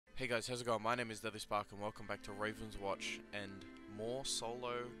Hey guys, how's it going? My name is Spark and welcome back to Ravenswatch and more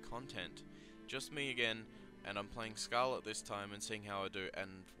solo content. Just me again, and I'm playing Scarlett this time and seeing how I do,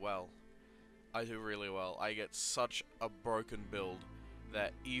 and well, I do really well. I get such a broken build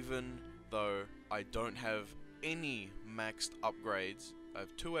that even though I don't have any maxed upgrades, I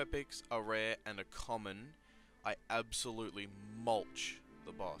have 2 epics, a rare, and a common, I absolutely mulch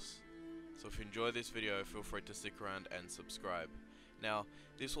the boss. So if you enjoy this video, feel free to stick around and subscribe. Now,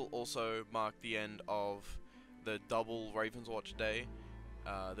 this will also mark the end of the double Ravenswatch day.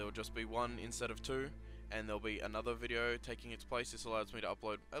 There will just be one instead of 2, and there'll be another video taking its place. This allows me to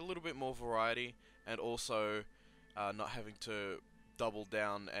upload a little bit more variety, and also not having to double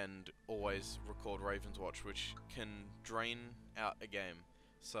down and always record Ravenswatch, which can drain out a game.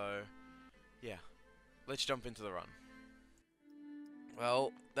 So, yeah, let's jump into the run.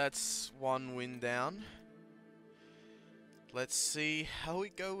 Well, that's one win down. Let's see how we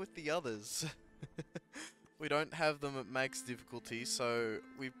go with the others. We don't have them at max difficulty, so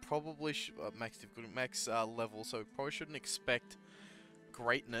we probably should max level, so we probably shouldn't expect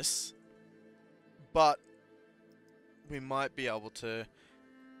greatness. But we might be able to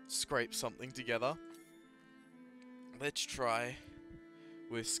scrape something together. Let's try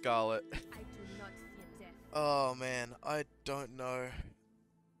with Scarlett. Oh man, I don't know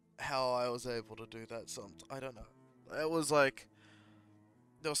how I was able to do that. I don't know. It was like,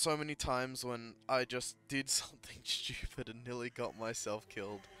 there were so many times when I just did something stupid and nearly got myself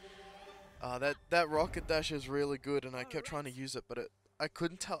killed. That rocket dash is really good, and I kept trying to use it, but I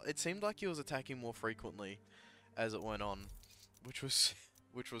couldn't tell. It seemed like he was attacking more frequently as it went on, which was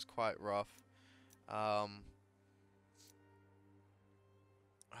quite rough. I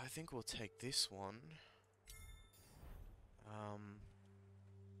think we'll take this one.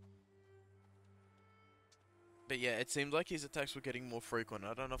 But yeah, it seemed like his attacks were getting more frequent.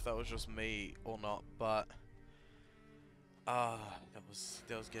 I don't know if that was just me or not, but that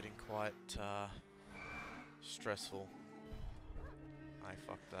was getting quite stressful. I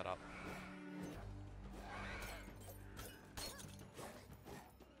fucked that up.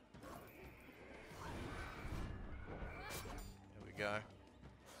 There we go.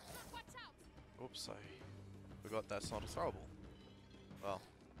 Oops, I forgot that's not a throwable. Well,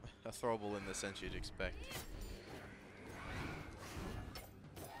 a throwable in the sense you'd expect.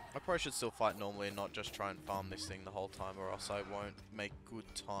 I probably should still fight normally and not just try and farm this thing the whole time, or else I won't make good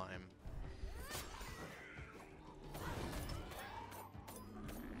time.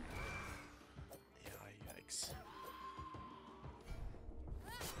 Yeah, yikes.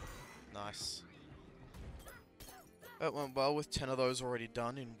 Nice. That went well with 10 of those already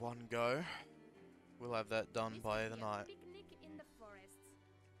done in one go. We'll have that done by the night.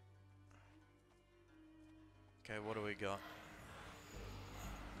 Okay, what do we got?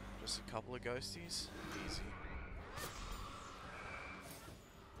 Just a couple of ghosties? Easy.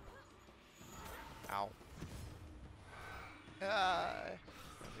 Ow. Ah,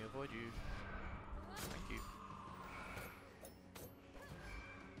 let me avoid you. Thank you.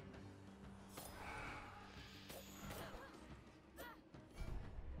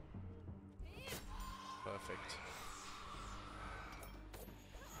 Perfect.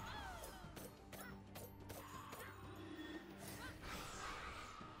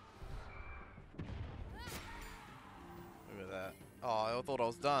 Oh, I thought I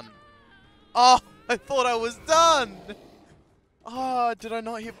was done. Oh, I thought I was done! Oh, did I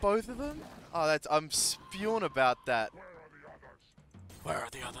not hit both of them? Oh, I'm spewing about that. Where are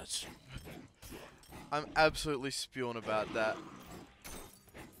the others? I'm absolutely spewing about that.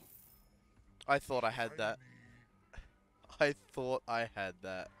 I thought I had that. I thought I had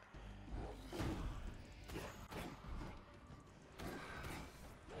that.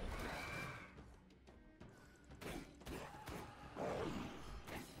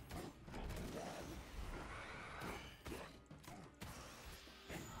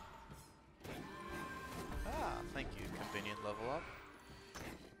 Thank you, convenient level up.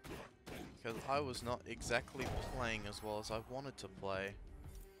 Because I was not exactly playing as well as I wanted to play.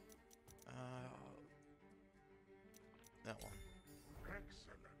 That one.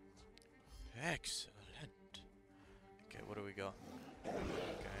 Excellent. Okay, what do we got?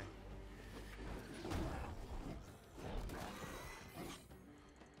 Okay.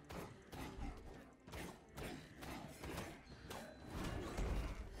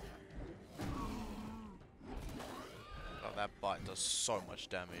 That bite does so much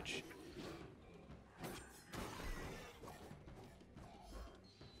damage.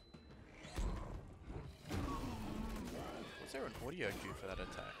 Was there an audio cue for that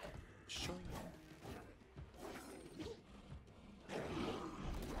attack? Showing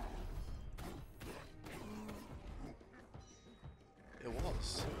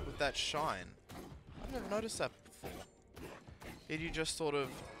that shine. I've never noticed that before. You just sort of...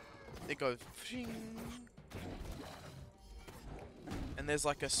 It goes... And there's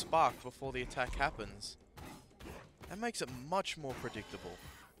like a spark before the attack happens. That makes it much more predictable.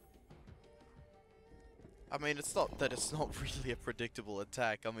 I mean, it's not that it's not really a predictable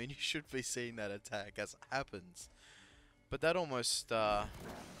attack. I mean, you should be seeing that attack as it happens. But that almost, oh,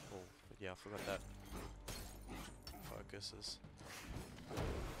 yeah, I forgot that. Focuses.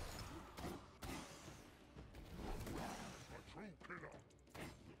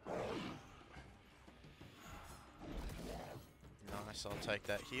 Nice, I'll take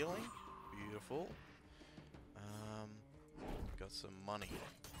that healing. Beautiful. Got some money.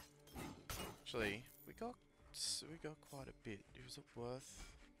 Actually, we got quite a bit. Is it worth?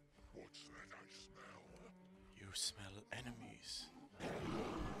 What's that I smell? You smell enemies.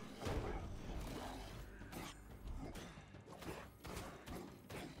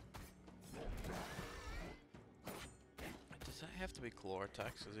 Does that have to be claw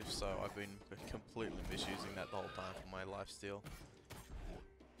attacks? Because if so, I've been completely misusing that the whole time for my lifesteal.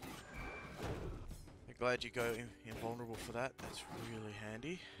 I'm glad you go invulnerable for that. That's really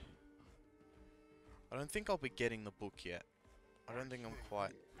handy. I don't think I'll be getting the book yet. I don't think I'm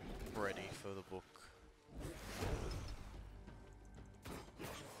quite ready for the book.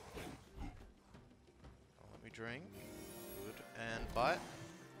 Let me drink. Good. And bite.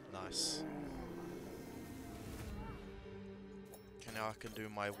 Nice. Okay, now I can do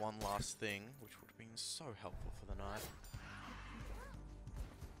my one last thing, which would have been so helpful for the night.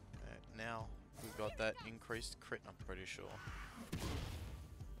 Now we've got that increased crit, I'm pretty sure.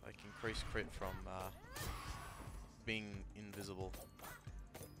 Like increased crit from being invisible.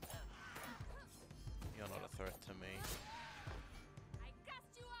 You're not a threat to me.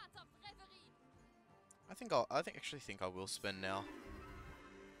 I actually think I will spend now.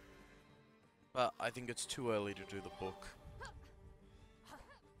 But I think it's too early to do the book.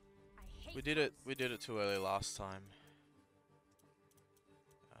 We did it too early last time.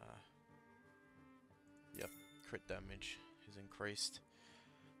 Yep, crit damage is increased.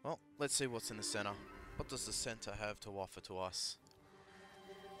 Well, let's see what's in the center. What does the center have to offer to us?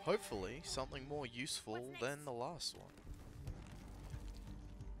 Hopefully, something more useful than the last one.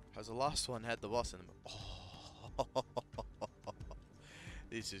 Because the last one had the boss in them. Oh,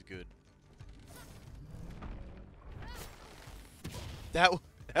 this is good. That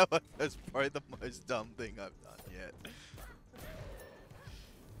was probably the most dumb thing I've done yet.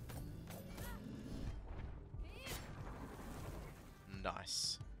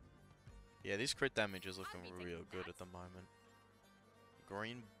 Nice. Yeah, this crit damage is looking real good at the moment.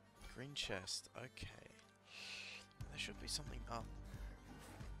 Green chest. Okay. There should be something up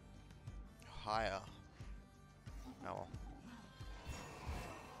higher. Oh well.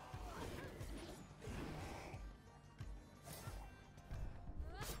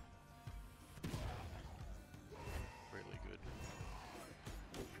 Really good.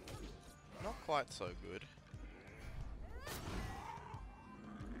 Not quite so good.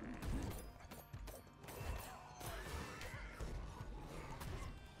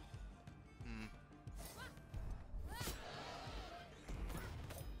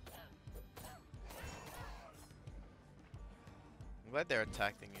 I'm glad their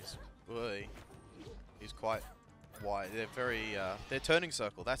attack thing is quite wide. They're very their turning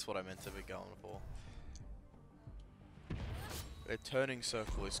circle. That's what I meant to be going for. Their turning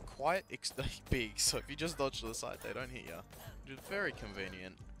circle is quite big, so if you just dodge to the side, they don't hit you, which is very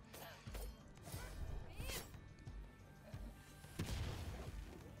convenient.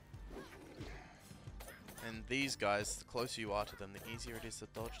 And these guys, the closer you are to them, the easier it is to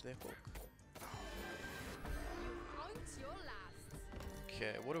dodge their hook.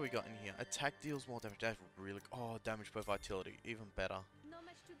 Okay, what do we got in here? Attack deals more damage. That's really... Oh, damage per vitality. Even better. Not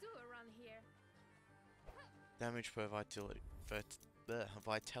much to do around here. Damage per vitality.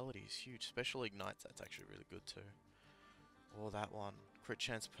 Vitality is huge. Special ignites, that's actually really good too. Oh, that one. Crit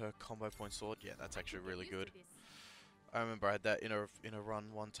chance per combo point sword. Yeah, that's actually really good. I remember I had that in a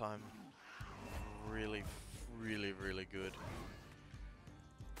run one time. Really good.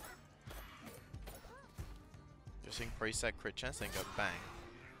 Just increase that crit chance, then go bang.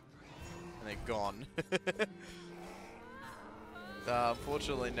 And they're gone.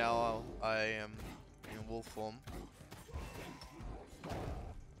 Unfortunately now I am in wolf form.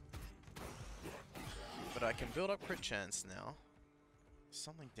 But I can build up crit chance now.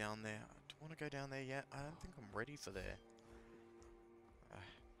 Something down there. Do I want to go down there yet? I don't think I'm ready for there.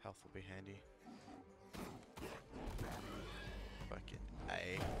 Health will be handy. Fucking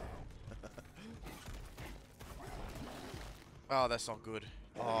A. Oh, that's not good.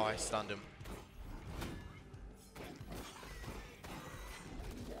 Oh, I stunned him.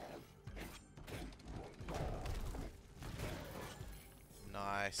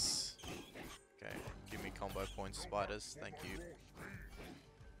 Nice. Okay, give me combo points, spiders. Thank you.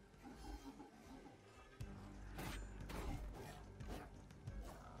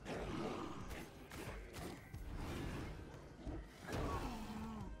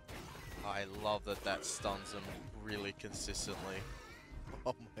 I love that that stuns him really consistently.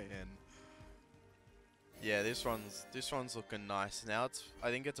 Oh man. Yeah, this one's looking nice. Now I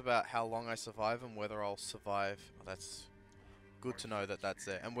think it's about how long I survive and whether I'll survive. Oh, that's good to know that that's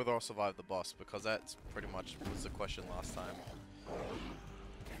there, and whether I'll survive the boss, because that's pretty much was the question last time.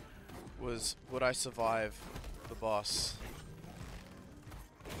 Was would I survive the boss?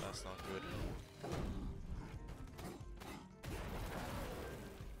 That's not good.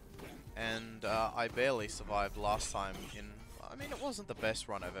 And I barely survived last time in... I mean, it wasn't the best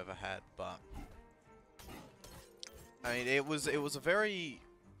run I've ever had, but... I mean, it was a very...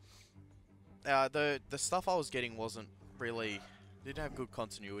 the stuff I was getting wasn't really... didn't have good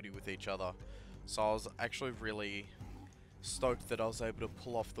continuity with each other. So I was actually really stoked that I was able to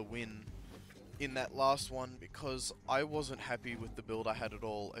pull off the win in that last one, because I wasn't happy with the build I had at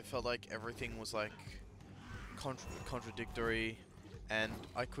all. I felt like everything was like contradictory, and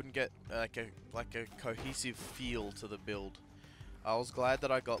I couldn't get like a cohesive feel to the build. I was glad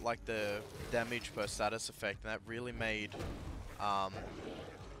that I got like the damage per status effect, and that really made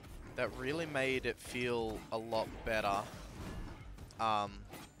it feel a lot better than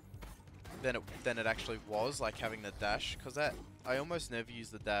it actually was, like having the dash, because that I almost never use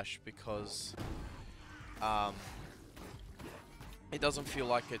the dash because it doesn't feel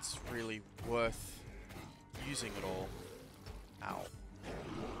like it's really worth using at all. Ow.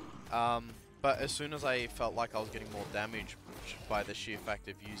 But as soon as I felt like I was getting more damage by the sheer fact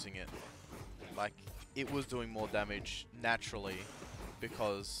of using it, like it was doing more damage naturally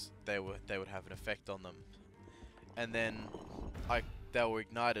because they would have an effect on them, and then they were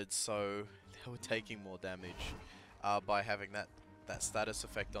ignited, so they were taking more damage by having that status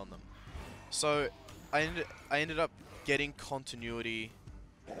effect on them. So I ended up getting continuity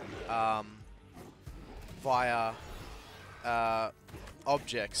via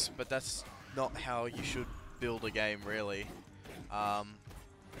objects, but that's not how you should build a game, really.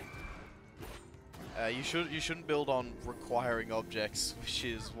 You shouldn't build on requiring objects, which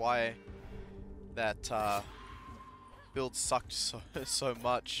is why that build sucked so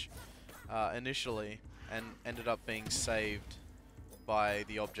much initially, and ended up being saved by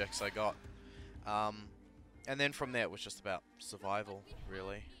the objects I got. And then from there it was just about survival,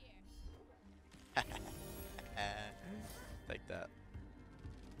 really. Take that.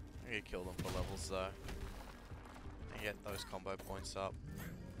 I'm gonna kill them for levels though, and get those combo points up.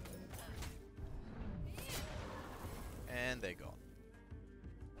 And they're gone.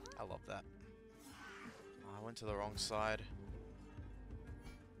 I love that. I went to the wrong side.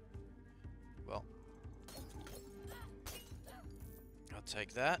 Well, I'll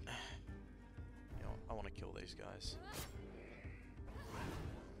take that. You know, I want to kill these guys.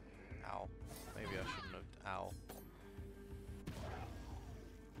 Ow. Maybe I shouldn't have. Ow.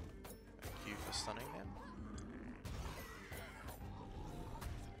 Thank you for stunning them.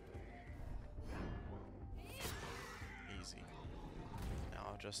 Easy. Now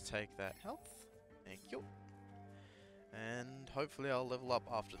I'll just take that health. Thank you. And hopefully I'll level up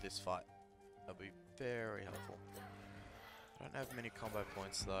after this fight. That'll be very helpful. I don't have many combo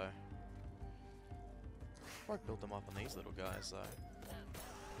points though. Probably build them up on these little guys though.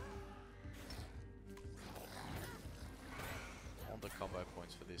 I want the combo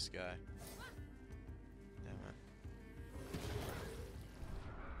points for this guy. Damn it.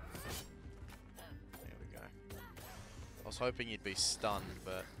 There we go. I was hoping you'd be stunned,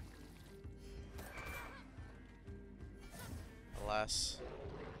 but alas,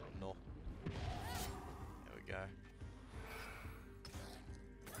 no. There we go.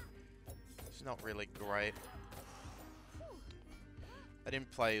 It's not really great. I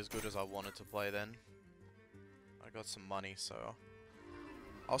didn't play as good as I wanted to play then. I got some money, so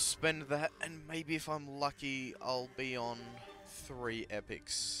I'll spend that, and maybe if I'm lucky, I'll be on 3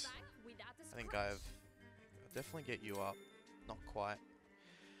 epics. I think I'll definitely get you up. Not quite.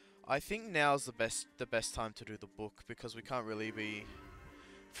 I think now's the best time to do the book, because we can't really be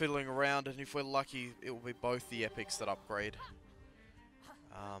fiddling around, and if we're lucky, it will be both the epics that upgrade.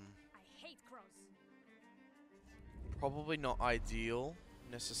 I hate crows. Probably not ideal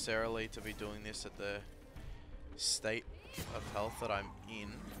necessarily to be doing this at the state of health that I'm in.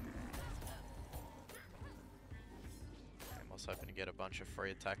 Okay, my was hoping to get a bunch of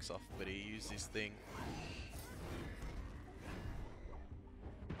free attacks off, but he used his thing.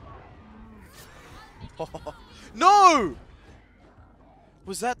 No!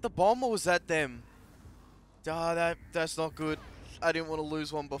 Was that the bomb or was that them? Ah, that's not good. I didn't want to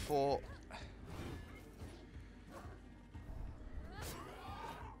lose one before.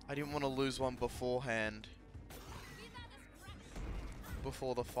 I didn't want to lose one beforehand.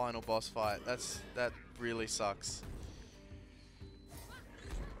 Before the final boss fight. That really sucks.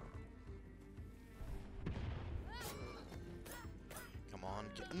 Come on.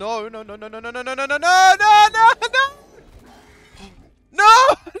 No, no, no, no, no, no, no, no, no, no, no, no, no, no! No!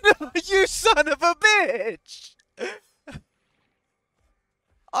 No! You son of a bitch!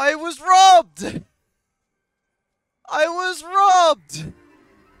 I was robbed! I was robbed!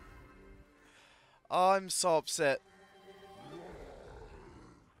 Oh, I'm so upset.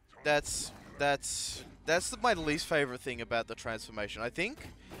 That's my least favorite thing about the transformation. I think.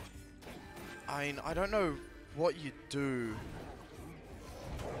 I mean, I don't know what you do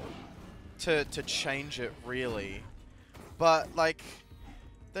to change it really, but like,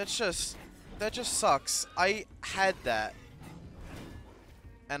 that just sucks. I had that,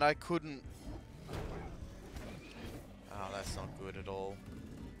 and I couldn't. Oh, that's not good at all.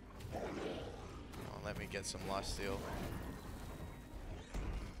 Oh, let me get some lifesteal.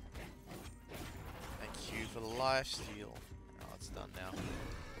 Thank you for the lifesteal. Oh, it's done now.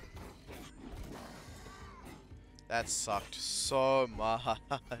 That sucked so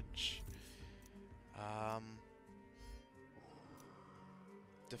much.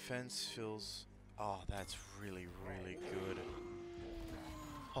 Defense feels... Oh, that's really, really good.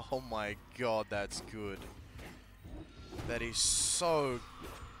 Oh my god, that's good. That is so...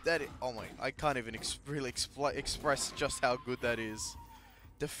 oh my... I can't even really express just how good that is.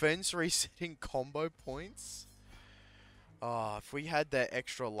 Defense resetting combo points? Oh, if we had that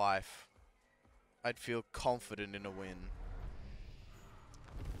extra life, I'd feel confident in a win.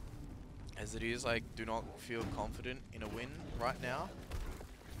 As it is, I do not feel confident in a win right now.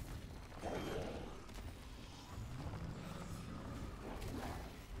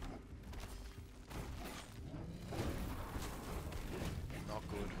 Not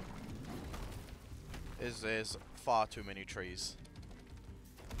good. There's far too many trees.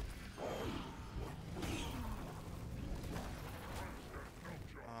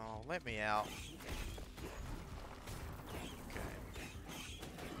 Oh, let me out.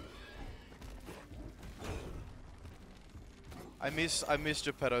 I miss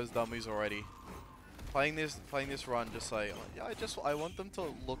Geppetto's dummies already. Playing this run, just like, yeah, I want them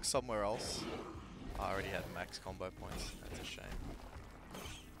to look somewhere else. Oh, I already had max combo points. That's a shame.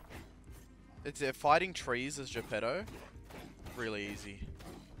 It's fighting trees as Geppetto, really easy.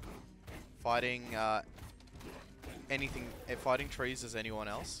 Fighting fighting trees as anyone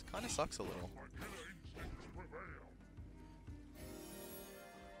else kind of sucks a little.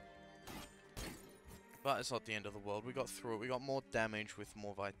 But it's not the end of the world. We got through it. We got more damage with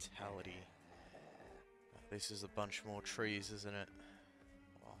more vitality. This is a bunch more trees, isn't it?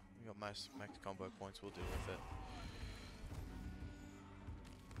 Well, we got max combo points. We'll deal with it.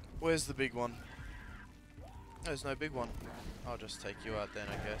 Where's the big one? There's no big one. I'll just take you out then,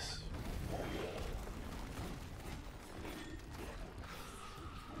 I guess.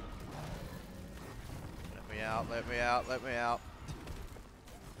 Let me out, let me out, let me out.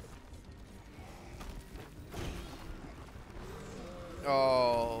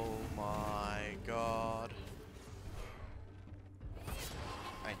 Oh my god.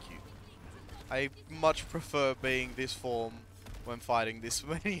 Thank you. I much prefer being this form when fighting this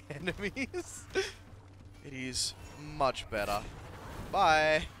many enemies. It is much better.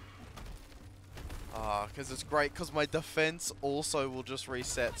 Bye. Ah, because it's great because my defense also will just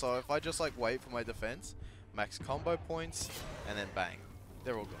reset. So if I just like wait for my defense, max combo points, and then bang,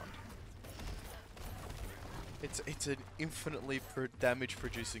 they're all gone. It's an infinitely damage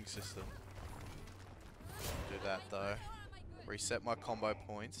producing system. Do that though. Reset my combo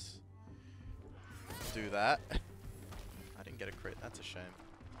points. Do that. I didn't get a crit. That's a shame.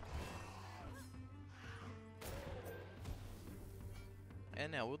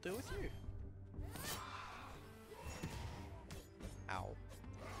 And now we'll deal with you. Ow.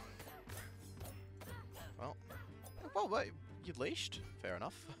 Well, wait. You leashed? Fair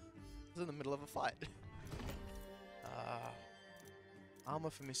enough. I was in the middle of a fight.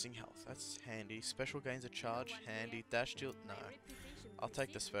 Armor for missing health. That's handy. Special gains a charge. Handy. Dash deal. No. I'll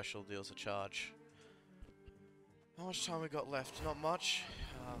take the special deals a charge. How much time we got left? Not much.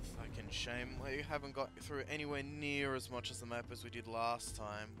 Oh, fucking shame. We haven't got through anywhere near as much as the map as we did last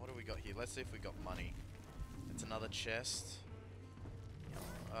time. What do we got here? Let's see if we got money. It's another chest.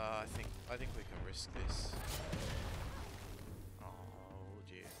 I think we can risk this. Oh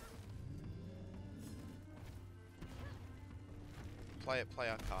dear. Play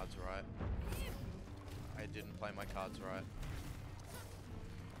our cards right. I didn't play my cards right.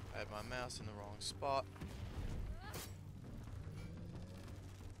 I had my mouse in the wrong spot.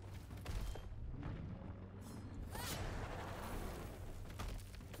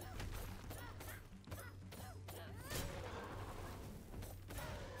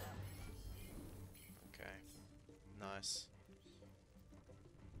 Okay. Nice.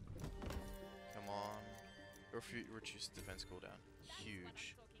 Come on. Reduce defense cooldown.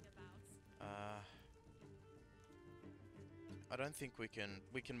 Huge. I don't think we can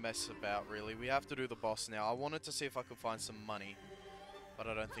mess about really. We have to do the boss now. I wanted to see if I could find some money, but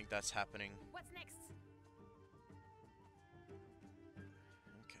I don't think that's happening. What's next?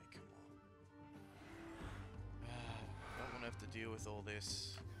 Okay, come on. Don't want to have to deal with all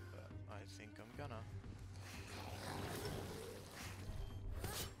this, but I think I'm gonna.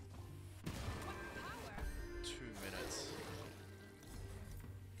 What power? 2 minutes.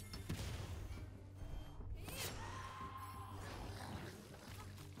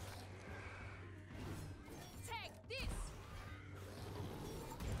 Take this.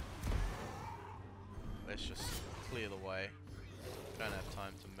 Let's just clear the way. Don't have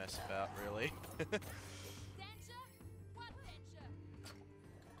time to mess about, really. Danger? What danger?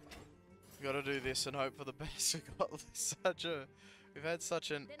 Gotta do this and hope for the best. We've had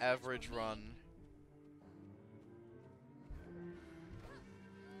such an average run.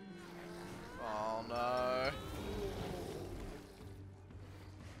 Oh no.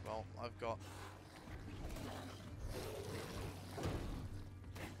 Well, I've got.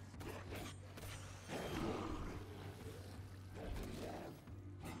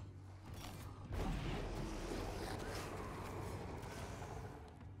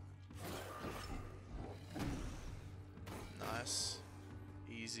 Nice.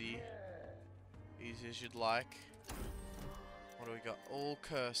 Easy. Easy as you'd like. What do we got? All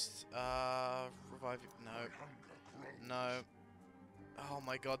cursed. Revive. No. No. Oh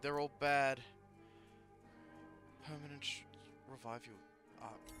my god, they're all bad. Permanent revive you.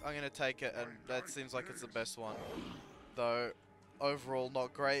 I'm gonna take it, and that seems like it's the best one. Though, overall,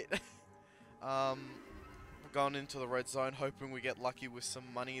 not great. We're going into the red zone, hoping we get lucky with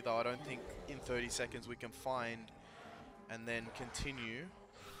some money, though I don't think in 30 seconds we can find and then continue.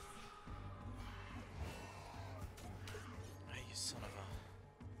 Hey, you son of a... I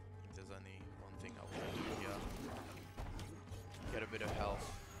think there's only one thing I want to do here. Get a bit of health.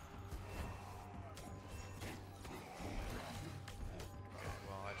 Okay,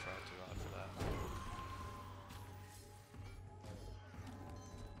 well, I tried too hard for that.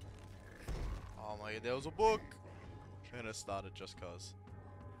 Oh my god, there was a book! I'm gonna start it just cause.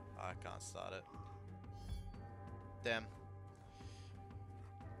 I can't start it. Damn.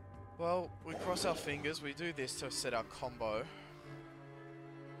 Well, we cross our fingers, we do this to set our combo.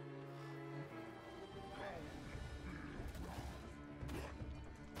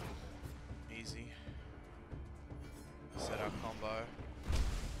 Easy. Set our combo.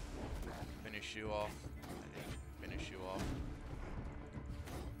 Finish you off. Finish you off.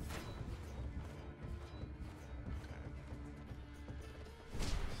 Okay.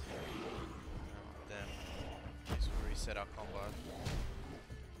 Damn. Let's reset our combo.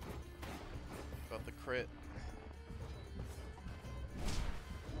 Got the crit.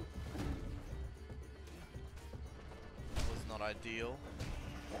 That was not ideal.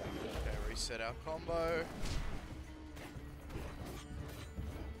 Okay, reset our combo.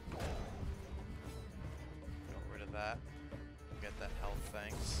 Got rid of that. Get that health,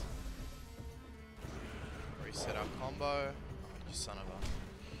 thanks. Reset our combo. Oh, you son of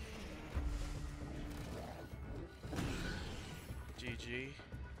a... GG.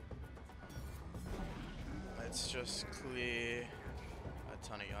 Let's just clear a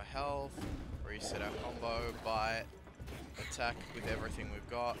ton of your health, reset our combo, bite, attack with everything we've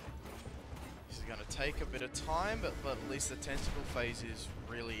got. This is going to take a bit of time, but at least the tentacle phase is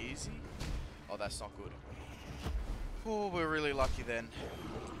really easy. Oh, that's not good. Oh, we're really lucky then.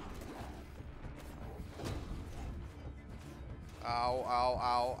 Ow, ow,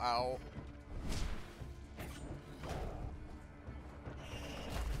 ow, ow.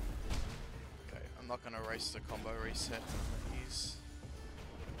 I'm not going to erase the combo reset. He's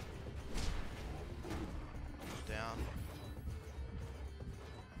down.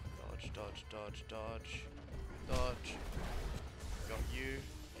 Dodge, dodge, dodge, dodge, dodge. Got you.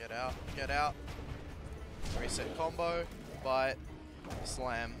 Get out, get out. Reset combo. Bite.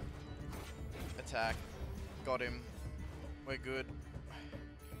 Slam. Attack. Got him. We're good.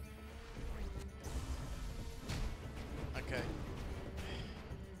 Okay.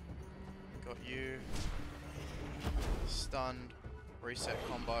 Got you. Stunned. Reset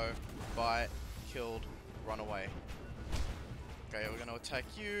combo. Bite. Killed. Run away. Okay, we're gonna attack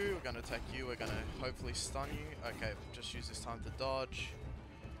you. We're gonna attack you. We're gonna hopefully stun you. Okay, just use this time to dodge.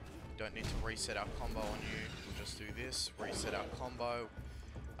 Don't need to reset our combo on you. We'll just do this. Reset our combo.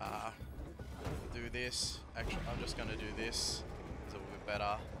 Do this. Actually, I'm just gonna do this. It's a little bit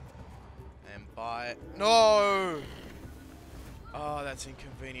better. And bite. No! Oh, that's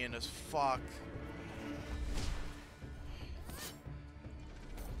inconvenient as fuck.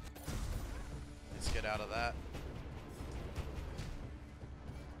 Let's get out of that.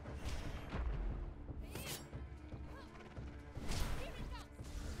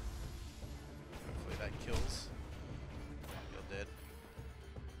 Hopefully that kills. You're dead.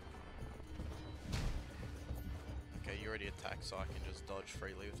 Okay, you already attacked, so I can just dodge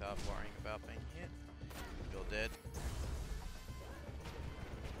freely without worrying about being hit. You're dead.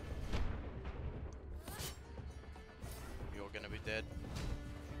 You're gonna be dead.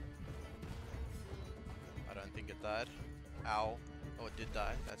 I don't think it died. Ow. Oh, it did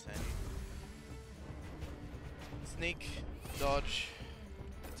die. That's handy. Sneak. Dodge.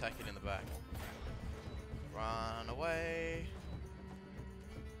 Attack it in the back. Run away.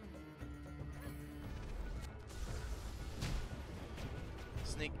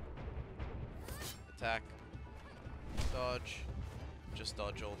 Sneak. Attack. Dodge. Just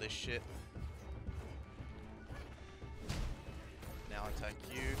dodge all this shit. Now attack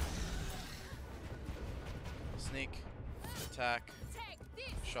you. Sneak. Attack. Take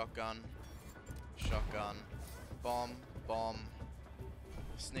this. Shotgun. Shotgun. Bomb. Bomb.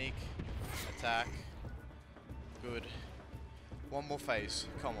 Sneak. Attack. Good. One more phase.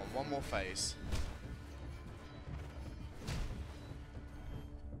 Come on, one more phase.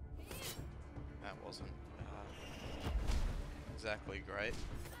 That wasn't exactly great.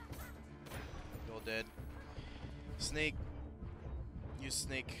 You're dead. Sneak. Use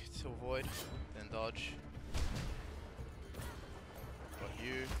sneak to avoid, then dodge. Got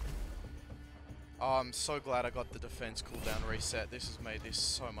you. Oh, I'm so glad I got the defense cooldown reset. This has made this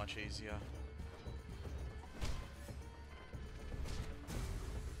so much easier.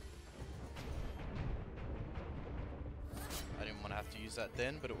 I didn't want to have to use that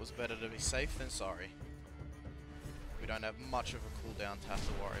then, but it was better to be safe than sorry. We don't have much of a cooldown to have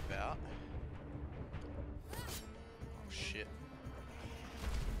to worry about. Oh shit.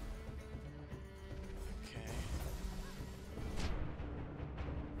 Okay.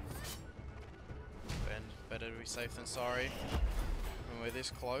 Ben, better to be safe than sorry. When we're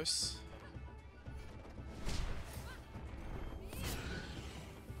this close.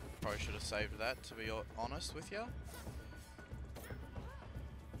 Probably should have saved that, to be honest with you.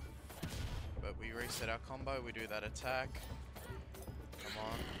 But we reset our combo, we do that attack. Come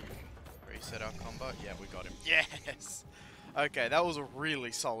on. Reset our combo. Yeah, we got him. Yes! Okay, that was a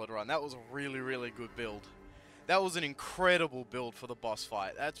really solid run. That was a really, really good build. That was an incredible build for the boss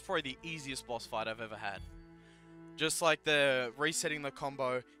fight. That's probably the easiest boss fight I've ever had. Just like the resetting the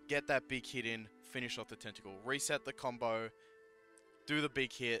combo, get that big hit in, finish off the tentacle. Reset the combo, do the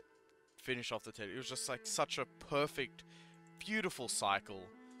big hit, finish off the tentacle. It was just like such a perfect, beautiful cycle.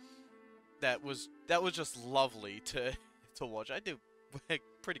 That was just lovely to watch. I did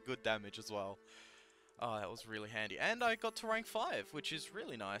pretty good damage as well. Oh, that was really handy. And I got to rank 5, which is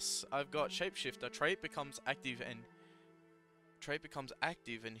really nice. I've got Shapeshifter. Trait becomes active and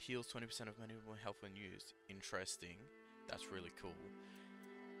heals 20% of maneuver health when used. Interesting. That's really cool.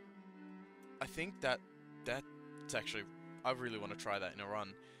 I think that's actually, I really want to try that in a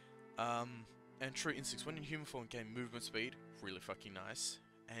run. And True Instincts, when in human form, gain movement speed. Really fucking nice.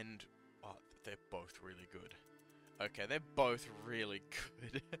 And oh, they're both really good. Okay, they're both really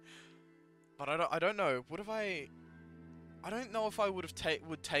good. But I don't know. I don't know if I would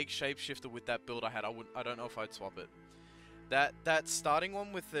take Shapeshifter with that build I had. I don't know if I'd swap it. That starting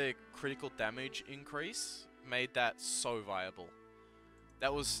one with the critical damage increase made that so viable.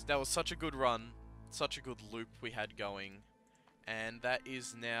 That was such a good run, such a good loop we had going, and that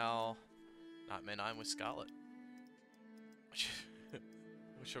is now Nightmare 9 with Scarlet,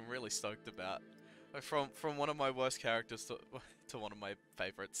 which I'm really stoked about. From one of my worst characters to one of my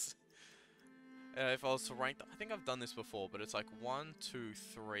favorites. If I was to rank, I think I've done this before, but it's like 1, 2,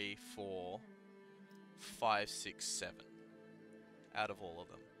 3, 4, 5, 6, 7 out of all of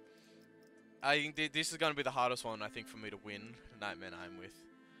them. I think this is going to be the hardest one, I think, for me to win Nightmare 9 with.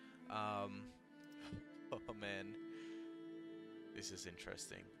 Oh man, this is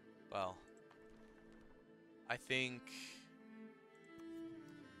interesting. Well, I think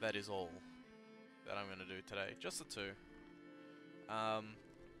that is all that I'm going to do today. Just the 2.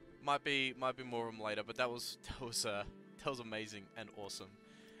 Might be more of them later, but that was amazing and awesome,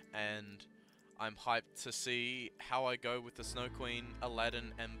 and I'm hyped to see how I go with the Snow Queen,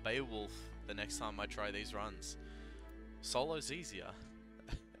 Aladdin, and Beowulf the next time I try these runs. Solo's easier,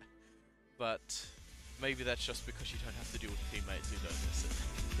 but maybe that's just because you don't have to deal with teammates who don't miss it.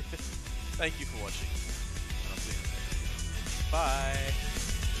 Thank you for watching, and I'll see you next time. Bye!